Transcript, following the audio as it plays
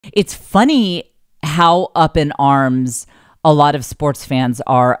It's funny how up in arms a lot of sports fans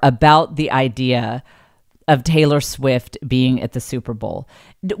are about the idea of Taylor Swift being at the Super Bowl.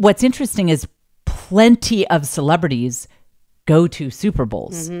 What's interesting is plenty of celebrities go to Super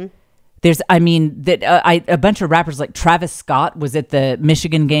Bowls. Mm-hmm. There's, a bunch of rappers like Travis Scott was at the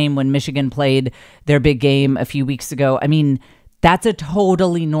Michigan game when Michigan played their big game a few weeks ago. I mean, that's a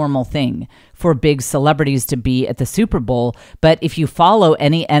totally normal thing for big celebrities to be at the Super Bowl. But if you follow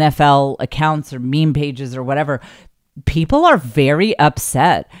any NFL accounts or meme pages or whatever, people are very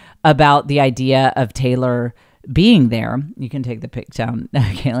upset about the idea of Taylor being there. You can take the pic down,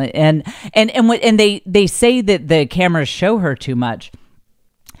 Caitlin. And they say that the cameras show her too much.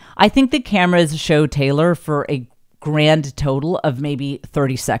 I think the cameras show Taylor for a grand total of maybe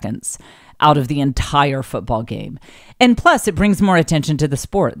 30 seconds out of the entire football game. And plus, it brings more attention to the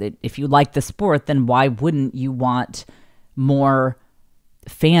sport. If you like the sport, then why wouldn't you want more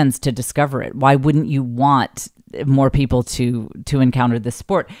fans to discover it? Why wouldn't you want more people to encounter this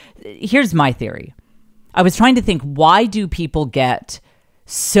sport? Here's my theory. I was trying to think, why do people get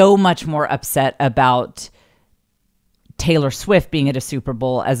so much more upset about Taylor Swift being at a Super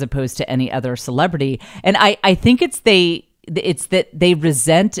Bowl as opposed to any other celebrity? And I think it's that they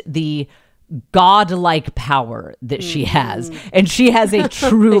resent the godlike power that she has. And she has a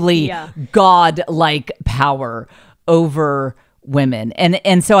truly godlike power over women.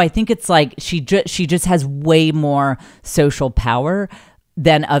 And so I think it's like she just has way more social power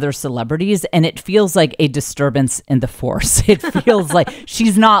than other celebrities, and it feels like a disturbance in the force. It feels like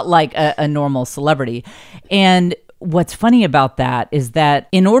she's not like a normal celebrity. And what's funny about that is that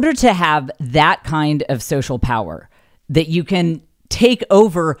in order to have that kind of social power, that you can take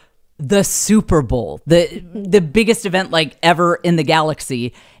over the Super Bowl, the biggest event like ever in the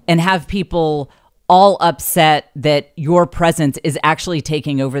galaxy, and have people all upset that your presence is actually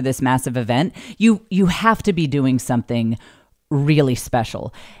taking over this massive event, you have to be doing something really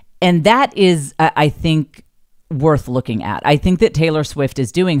special. And that is, I think, worth looking at. I think that Taylor Swift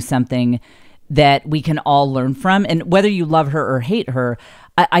is doing something that we can all learn from. And whether you love her or hate her,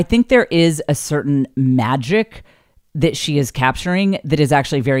 I think there is a certain magic that she is capturing that is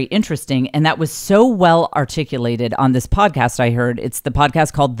actually very interesting. And that was so well articulated on this podcast I heard. It's the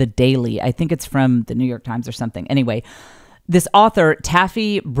podcast called The Daily. I think it's from the New York Times or something. Anyway, this author,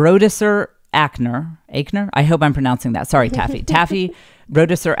 Taffy Brodesser Akner, I hope I'm pronouncing that. Sorry, Taffy. Taffy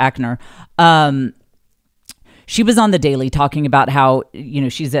Brodesser Akner. She was on The Daily talking about how,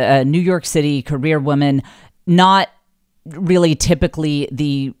 she's a New York City career woman, not really typically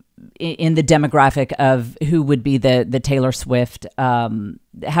in the demographic of who would be the Taylor Swift,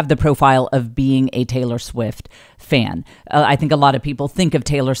 have the profile of being a Taylor Swift fan. I think a lot of people think of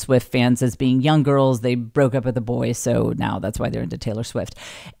Taylor Swift fans as being young girls. They broke up with a boy, so now that's why they're into Taylor Swift.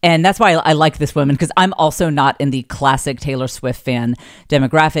 And that's why I like this woman, because I'm also not in the classic Taylor Swift fan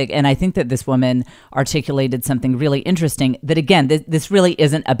demographic. And I think that this woman articulated something really interesting, that again, this really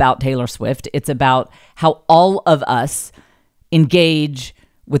isn't about Taylor Swift. It's about how all of us engage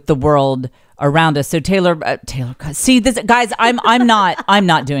with the world around us. So Taylor, see this, guys, I'm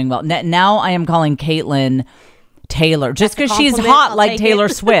not doing well. Now I am calling Caitlin Taylor just because she's hot like Taylor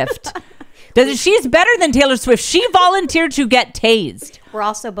Swift. She's better than Taylor Swift. She volunteered to get tased. We're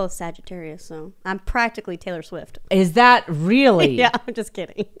also both Sagittarius, so I'm practically Taylor Swift. Is that really? Yeah, I'm just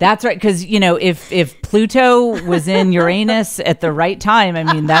kidding. That's right, because if Pluto was in Uranus at the right time, I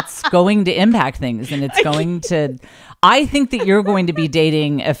mean, that's going to impact things, and it's going to. I think that you're going to be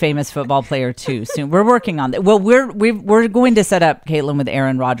dating a famous football player too soon. We're working on that. Well, we're going to set up Caitlin with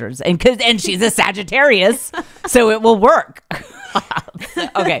Aaron Rodgers, and she's a Sagittarius, so it will work.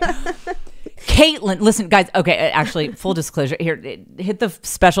 Okay. Caitlin, listen, guys. Okay, actually, full disclosure here. Hit the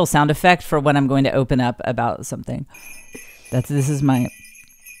special sound effect for when I'm going to open up about something.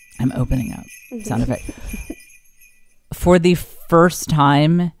 I'm opening up sound effect. For the first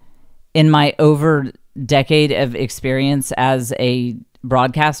time in my over decade of experience as a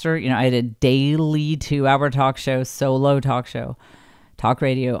broadcaster, I had a daily 2-hour talk show, solo talk show, talk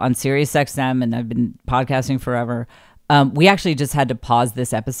radio on Sirius XM, and I've been podcasting forever. We actually just had to pause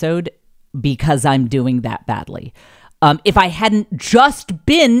this episode because I'm doing that badly. If I hadn't just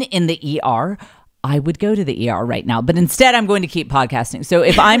been in the ER, I would go to the ER right now. But instead, I'm going to keep podcasting. So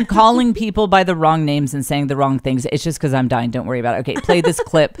if I'm calling people by the wrong names and saying the wrong things, it's just because I'm dying. Don't worry about it. Okay, play this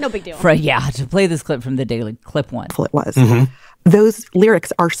clip. No big deal. To play this clip from The Daily, clip 1. It was. Mm-hmm. Those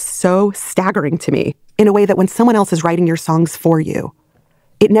lyrics are so staggering to me in a way that when someone else is writing your songs for you,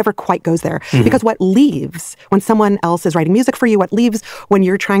 it never quite goes there. Mm-hmm. Because what leaves when someone else is writing music for you, what leaves when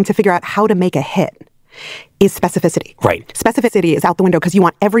you're trying to figure out how to make a hit, is specificity. Right. Specificity is out the window because you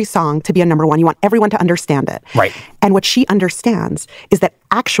want every song to be a number one. You want everyone to understand it. Right. And what she understands is that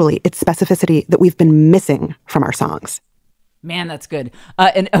actually it's specificity that we've been missing from our songs. Man, that's good.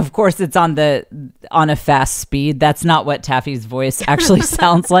 And of course, it's on a fast speed. That's not what Taffy's voice actually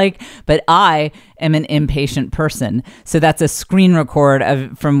sounds like. But I am an impatient person, so that's a screen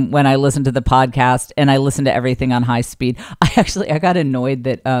record from when I listen to the podcast, and I listen to everything on high speed. I got annoyed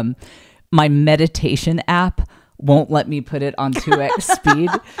that my meditation app won't let me put it on 2x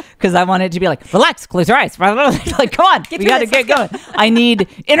speed because I want it to be like, relax, close your eyes. Like, come on, we got to get going. I need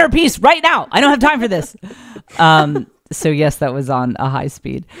inner peace right now. I don't have time for this. So yes, that was on a high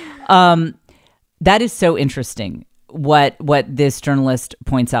speed. That is so interesting what this journalist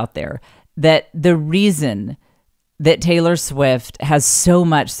points out there, that the reason that Taylor Swift has so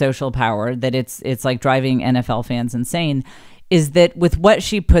much social power that it's like driving NFL fans insane is that with what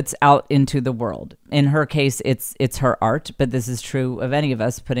she puts out into the world, in her case, it's her art, but this is true of any of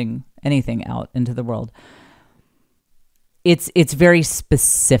us putting anything out into the world. It's very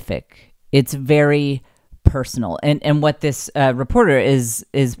specific. It's very personal. And what this reporter is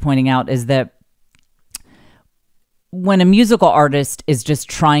pointing out is that when a musical artist is just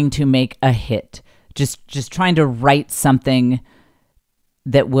trying to make a hit, just trying to write something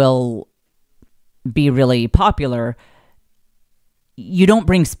that will be really popular, you don't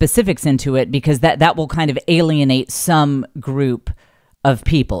bring specifics into it because that will kind of alienate some group of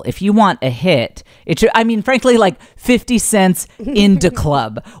people. If you want a hit, it should, I mean, frankly, like 50 Cent's Into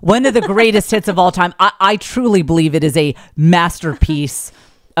Club, one of the greatest hits of all time. I truly believe it is a masterpiece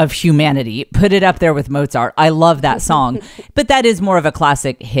of humanity. Put it up there with Mozart. I love that song, but that is more of a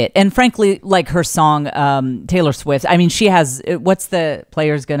classic hit. And frankly, like her song, Taylor Swift, I mean, she has, what's the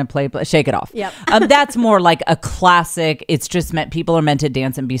Players Gonna Play? Shake It Off. Yep. That's more like a classic. It's just people are meant to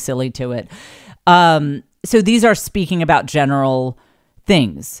dance and be silly to it. So these are speaking about general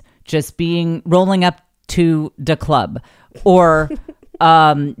things, just rolling up to the club, or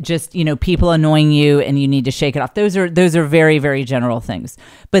just, people annoying you and you need to shake it off. Those are very, very general things.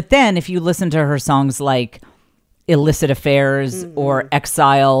 But then if you listen to her songs like Illicit Affairs or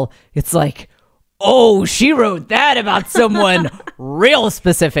Exile, it's like, oh, she wrote that about someone real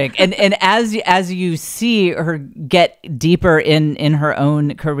specific. And as you see her get deeper in her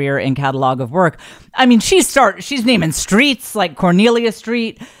own career and catalog of work, I mean, she's naming streets like Cornelia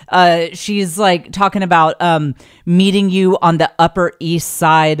Street. She's like talking about meeting you on the Upper East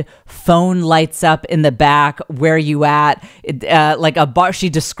Side. Phone lights up in the back. Where you at? Like a bar. She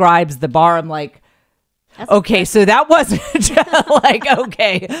describes the bar. I'm like, okay, so that wasn't like,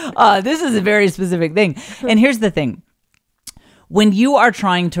 okay, this is a very specific thing. And here's the thing. When you are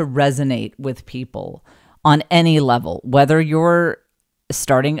trying to resonate with people on any level, whether you're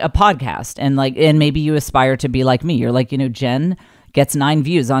starting a podcast and maybe you aspire to be like me, you're like, Jen gets 9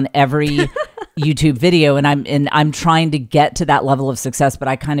 views on every YouTube video, and I'm trying to get to that level of success, but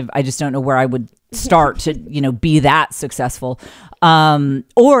I just don't know where I would start to, be that successful.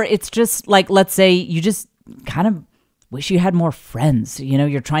 Or it's just like, let's say you just kind of wish you had more friends,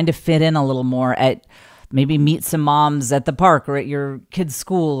 you're trying to fit in a little more maybe meet some moms at the park or at your kid's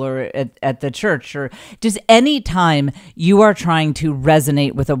school or at the church, or just any time you are trying to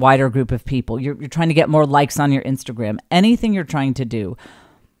resonate with a wider group of people. You're trying to get more likes on your Instagram, anything you're trying to do.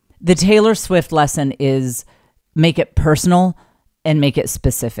 The Taylor Swift lesson is make it personal and make it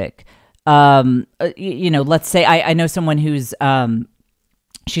specific. Let's say I know someone who's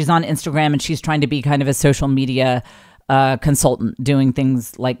she's on Instagram and she's trying to be kind of a social media consultant, doing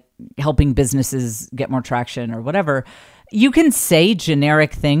things like helping businesses get more traction or whatever. You can say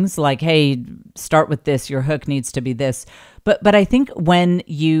generic things like, hey, start with this, your hook needs to be this. But I think when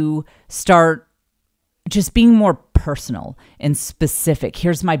you start just being more personal and specific,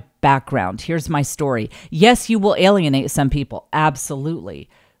 here's my background, here's my story. Yes, you will alienate some people, absolutely.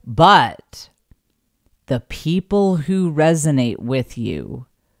 But the people who resonate with you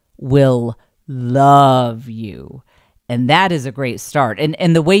will love you. And that is a great start.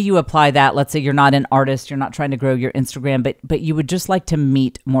 And the way you apply that, let's say you're not an artist, you're not trying to grow your Instagram, but you would just like to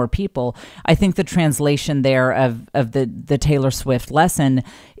meet more people. I think the translation there of the Taylor Swift lesson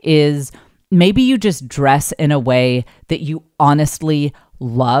is maybe you just dress in a way that you honestly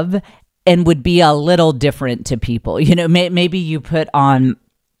love and would be a little different to people. Maybe you put on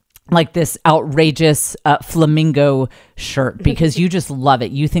like this outrageous flamingo shirt because you just love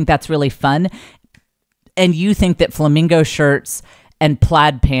it. You think that's really fun. And you think that flamingo shirts and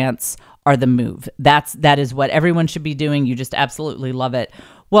plaid pants are the move. That is what everyone should be doing. You just absolutely love it.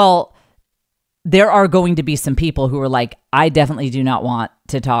 Well, there are going to be some people who are like, I definitely do not want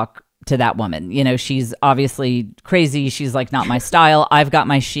to talk to that woman. You know, she's obviously crazy. She's like not my style. I've got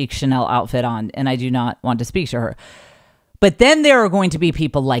my chic Chanel outfit on and I do not want to speak to her. But then there are going to be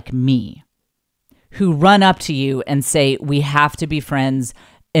people like me who run up to you and say, we have to be friends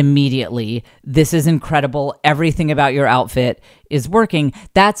immediately. This is incredible. Everything about your outfit is working.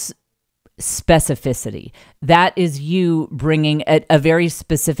 That's specificity. That is you bringing a very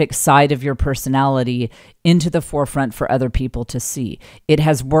specific side of your personality into the forefront for other people to see. It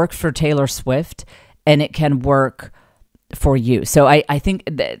has worked for Talyor Swift and it can work for you. So I think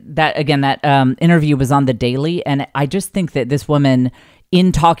that again, that interview was on The Daily. And I just think that this woman,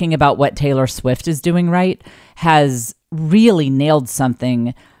 in talking about what Talyor Swift is doing right, has really nailed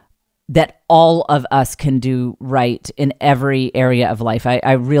something that all of us can do right in every area of life.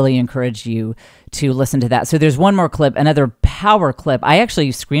 I really encourage you to listen to that. So there's one more clip, another power clip. I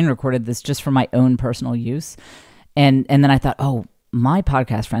actually screen recorded this just for my own personal use. And then I thought, oh, my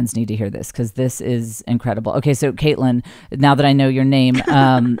podcast friends need to hear this because this is incredible. Okay, so Caitlin, now that I know your name,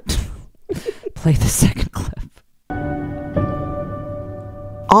 play the second clip.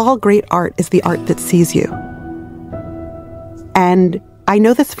 All great art is the art that sees you. And I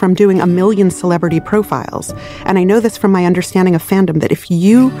know this from doing a million celebrity profiles. And I know this from my understanding of fandom, that if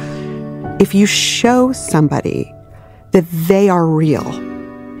you show somebody that they are real,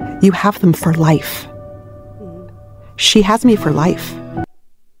 you have them for life. She has me for life.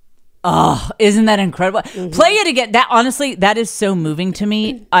 Oh, isn't that incredible? Mm-hmm. Play it again. That honestly, that is so moving to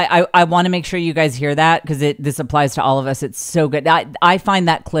me. I want to make sure you guys hear that because this applies to all of us. It's so good. I find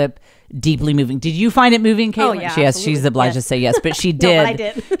that clip deeply moving. Did you find it moving, Caitlin? Oh, yeah, yes, she's obliged to say yes, but she did. No, but I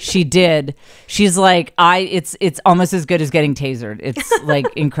did. She did. She's like, it's almost as good as getting tasered. It's like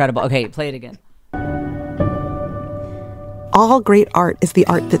incredible. Okay, play it again. All great art is the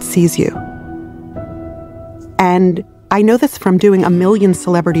art that sees you. And I know this from doing a million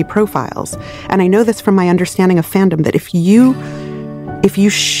celebrity profiles. And I know this from my understanding of fandom, that if you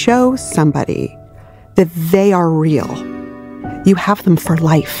show somebody that they are real, you have them for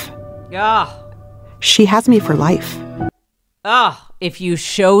life. Yeah. She has me for life. If you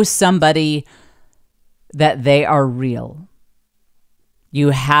show somebody that they are real, you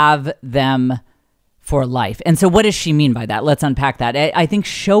have them for life. And so what does she mean by that? Let's unpack that. I think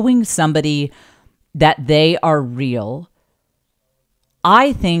showing somebody that they are real,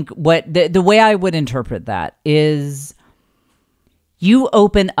 I think what the way I would interpret that is you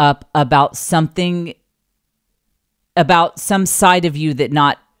open up about something, about some side of you that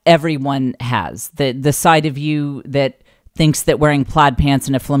not everyone has. The side of you that thinks that wearing plaid pants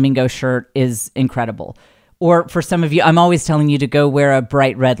and a flamingo shirt is incredible. Or for some of you, I'm always telling you to go wear a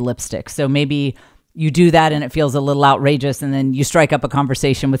bright red lipstick. So maybe you do that and it feels a little outrageous, and then you strike up a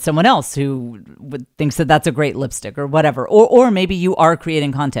conversation with someone else who thinks that that's a great lipstick or whatever. Or maybe you are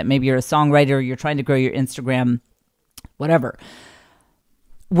creating content. Maybe you're a songwriter, you're trying to grow your Instagram, whatever.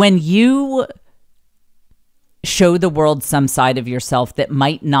 When you show the world some side of yourself that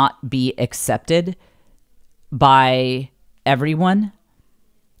might not be accepted by everyone,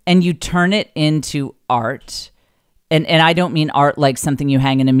 and you turn it into art, and I don't mean art like something you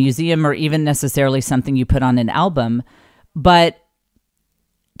hang in a museum or even necessarily something you put on an album, but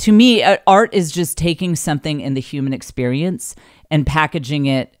to me, art is just taking something in the human experience and packaging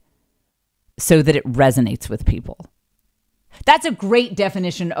it so that it resonates with people. That's a great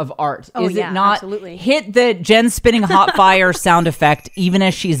definition of art, is it not? Absolutely. Hit the Jen spitting hot fire sound effect even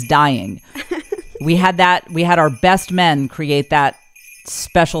as she's dying. We had our best men create that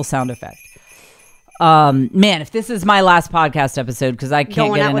special sound effect. Man, if this is my last podcast episode, because I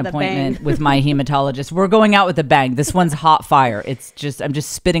can't get an appointment with my hematologist, we're going out with a bang. This one's hot fire. I'm just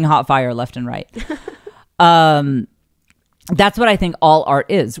spitting hot fire left and right. That's what I think all art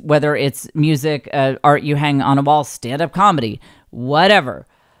is, whether it's music, art you hang on a wall, stand-up comedy, whatever,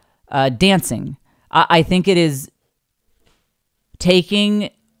 dancing. I think it is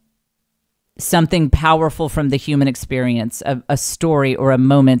taking something powerful from the human experience, a story or a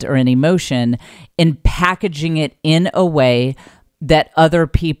moment or an emotion, and packaging it in a way that other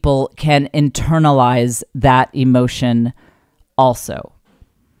people can internalize that emotion also.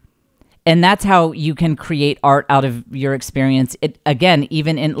 And that's how you can create art out of your experience. It, again,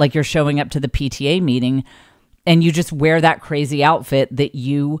 even in like you're showing up to the PTA meeting and you just wear that crazy outfit that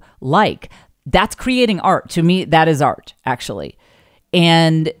you like. That's creating art. To me, that is art, actually.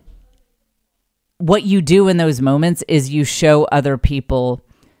 And what you do in those moments is you show other people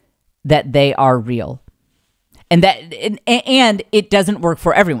that they are real. And it doesn't work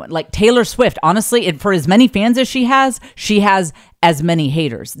for everyone. Like Talyor Swift, honestly, for as many fans as she has as many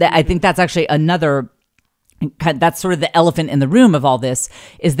haters. I think that's actually another that's sort of the elephant in the room of all this,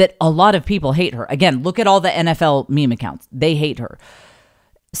 is that a lot of people hate her. Again, look at all the NFL meme accounts. They hate her.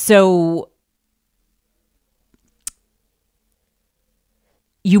 So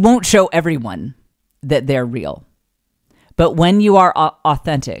you won't show everyone that they're real. But when you are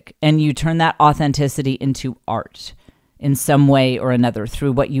authentic and you turn that authenticity into art in some way or another,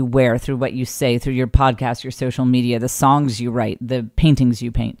 through what you wear, through what you say, through your podcast, your social media, the songs you write, the paintings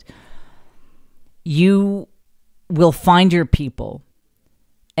you paint, you will find your people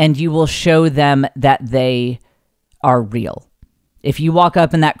and you will show them that they are real. If you walk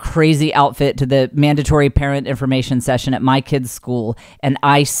up in that crazy outfit to the mandatory parent information session at my kid's school and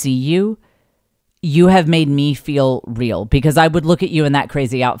I see you, you have made me feel real, because I would look at you in that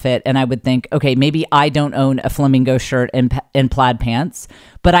crazy outfit and I would think, okay, maybe I don't own a flamingo shirt and plaid pants,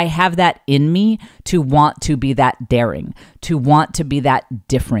 but I have that in me to want to be that daring, to want to be that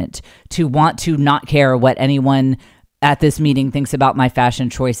different, to want to not care what anyone at this meeting thinks about my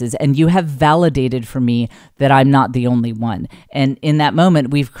fashion choices. And you have validated for me that I'm not the only one. And in that moment,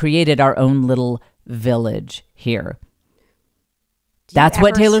 we've created our own little village here. That's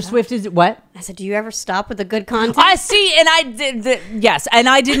what Taylor Swift is. What? I said, do you ever stop with the good content? I see. And I did. Yes. And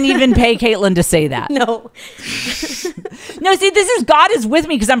I didn't even pay Caitlin to say that. No. No, see, God is with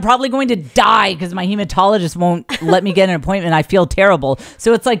me, because I'm probably going to die because my hematologist won't let me get an appointment. I feel terrible.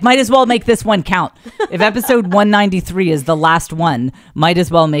 So it's like, might as well make this one count. If episode 193 is the last one, might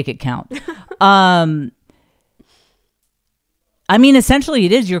as well make it count. I mean, essentially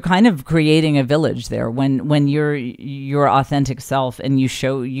it is. You're kind of creating a village there when you're your authentic self and you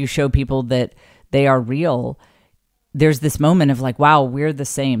show people that they are real. There's this moment of like, wow, we're the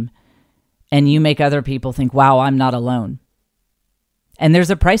same. And you make other people think, wow, I'm not alone. And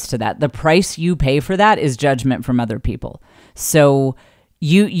there's a price to that. The price you pay for that is judgment from other people. So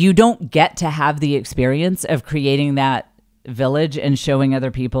you don't get to have the experience of creating that village and showing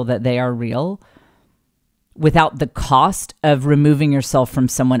other people that they are real without the cost of removing yourself from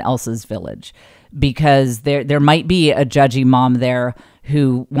someone else's village. Because there might be a judgy mom there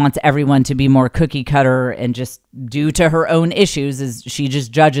who wants everyone to be more cookie cutter, and just due to her own issues is she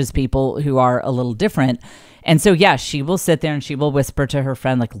just judges people who are a little different. And so, yeah, she will sit there and she will whisper to her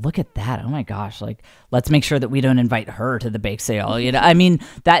friend, like, look at that. Oh my gosh. Like, let's make sure that we don't invite her to the bake sale. You know, I mean,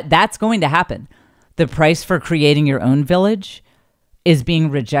 that's going to happen. The price for creating your own village is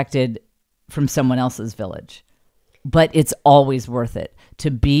being rejected from someone else's village. But it's always worth it to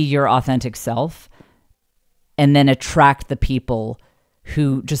be your authentic self and then attract the people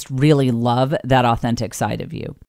who just really love that authentic side of you.